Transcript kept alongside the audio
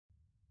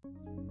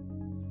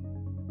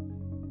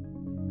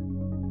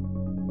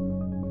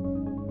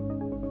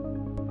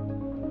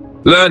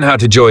Learn how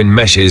to join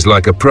meshes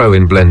like a pro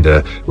in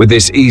Blender with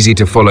this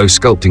easy-to-follow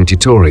sculpting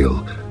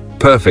tutorial,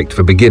 perfect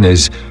for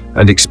beginners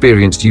and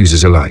experienced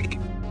users alike.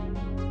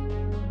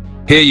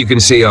 Here you can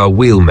see our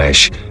wheel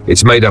mesh.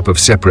 It's made up of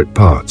separate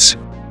parts.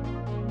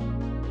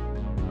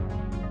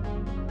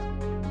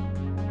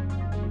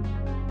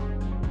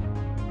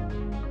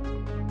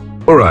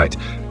 Alright,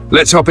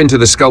 let's hop into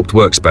the Sculpt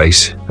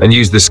workspace and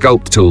use the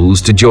Sculpt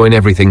tools to join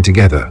everything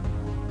together.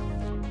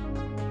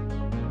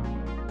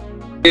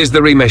 Here's the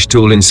Remesh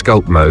tool in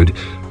Sculpt mode.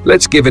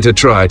 Let's give it a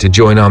try to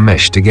join our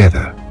mesh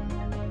together.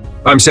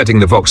 I'm setting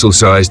the voxel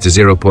size to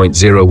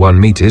 0.01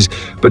 meters,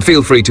 but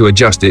feel free to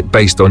adjust it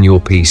based on your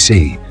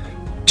PC.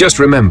 Just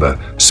remember,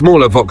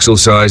 smaller voxel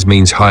size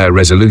means higher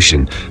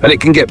resolution, and it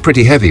can get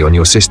pretty heavy on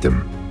your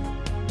system.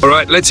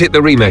 Alright, let's hit the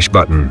Remesh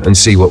button and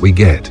see what we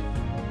get.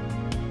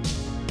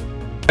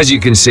 As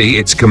you can see,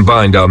 it's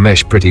combined our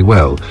mesh pretty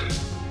well,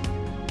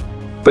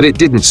 but it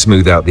didn't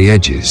smooth out the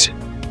edges.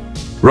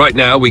 Right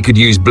now, we could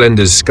use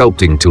Blender's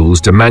sculpting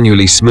tools to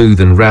manually smooth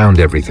and round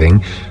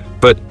everything,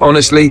 but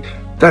honestly,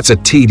 that's a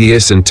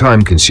tedious and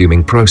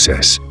time-consuming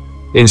process.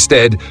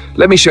 Instead,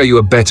 let me show you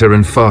a better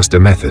and faster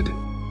method.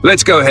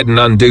 Let's go ahead and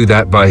undo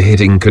that by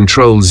hitting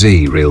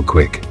Ctrl-Z real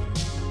quick.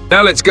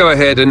 Now let's go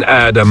ahead and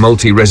add a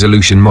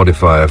Multiresolution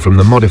Modifier from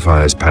the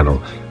Modifiers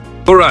panel.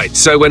 Alright,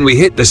 so when we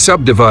hit the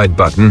Subdivide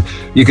button,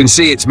 you can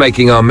see it's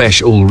making our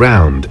mesh all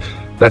round.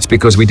 That's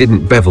because we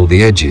didn't bevel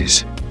the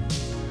edges.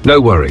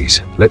 No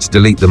worries, let's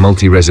delete the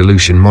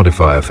Multi-Resolution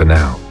Modifier for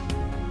now.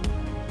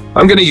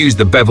 I'm going to use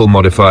the Bevel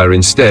Modifier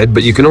instead,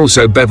 but you can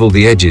also bevel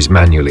the edges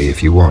manually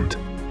if you want.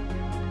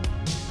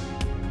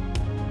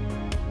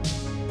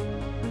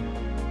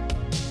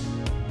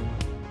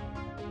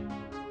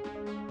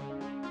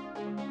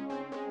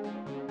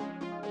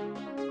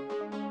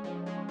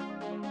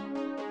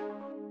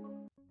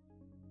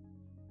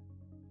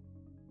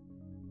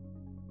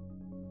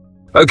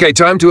 Okay,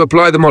 time to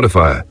apply the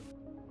modifier.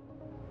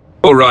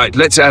 Alright,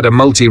 let's add a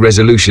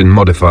multi-resolution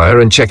modifier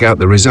and check out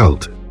the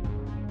result.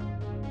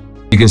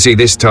 You can see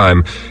this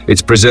time,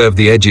 it's preserved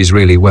the edges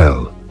really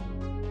well.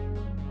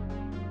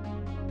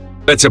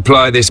 Let's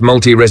apply this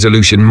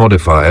multi-resolution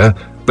modifier,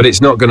 but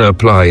it's not going to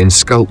apply in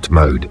sculpt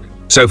mode.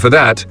 So for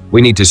that, we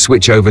need to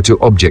switch over to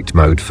object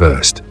mode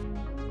first.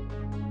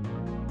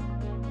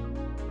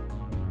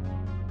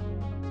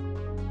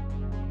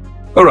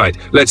 Alright,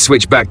 let's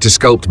switch back to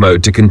sculpt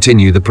mode to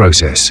continue the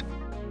process.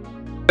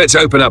 Let's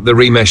open up the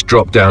Remesh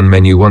drop-down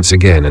menu once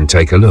again and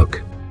take a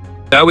look.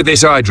 Now with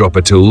this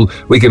eyedropper tool,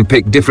 we can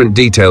pick different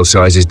detail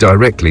sizes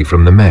directly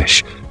from the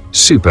mesh.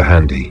 Super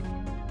handy.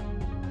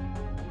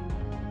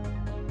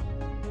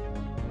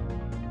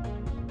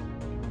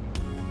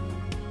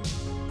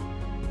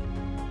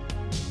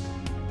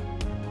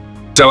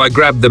 So I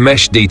grabbed the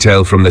mesh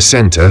detail from the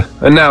center,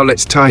 and now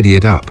let's tidy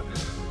it up.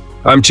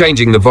 I'm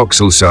changing the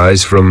voxel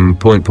size from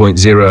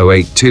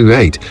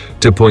 0.0828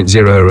 to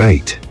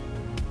 0.08.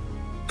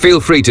 Feel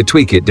free to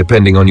tweak it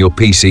depending on your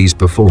PC's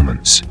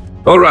performance.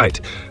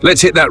 Alright, let's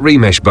hit that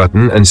Remesh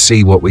button and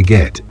see what we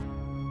get.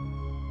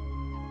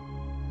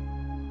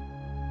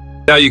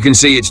 Now you can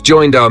see it's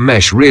joined our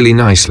mesh really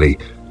nicely,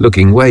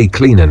 looking way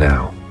cleaner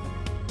now.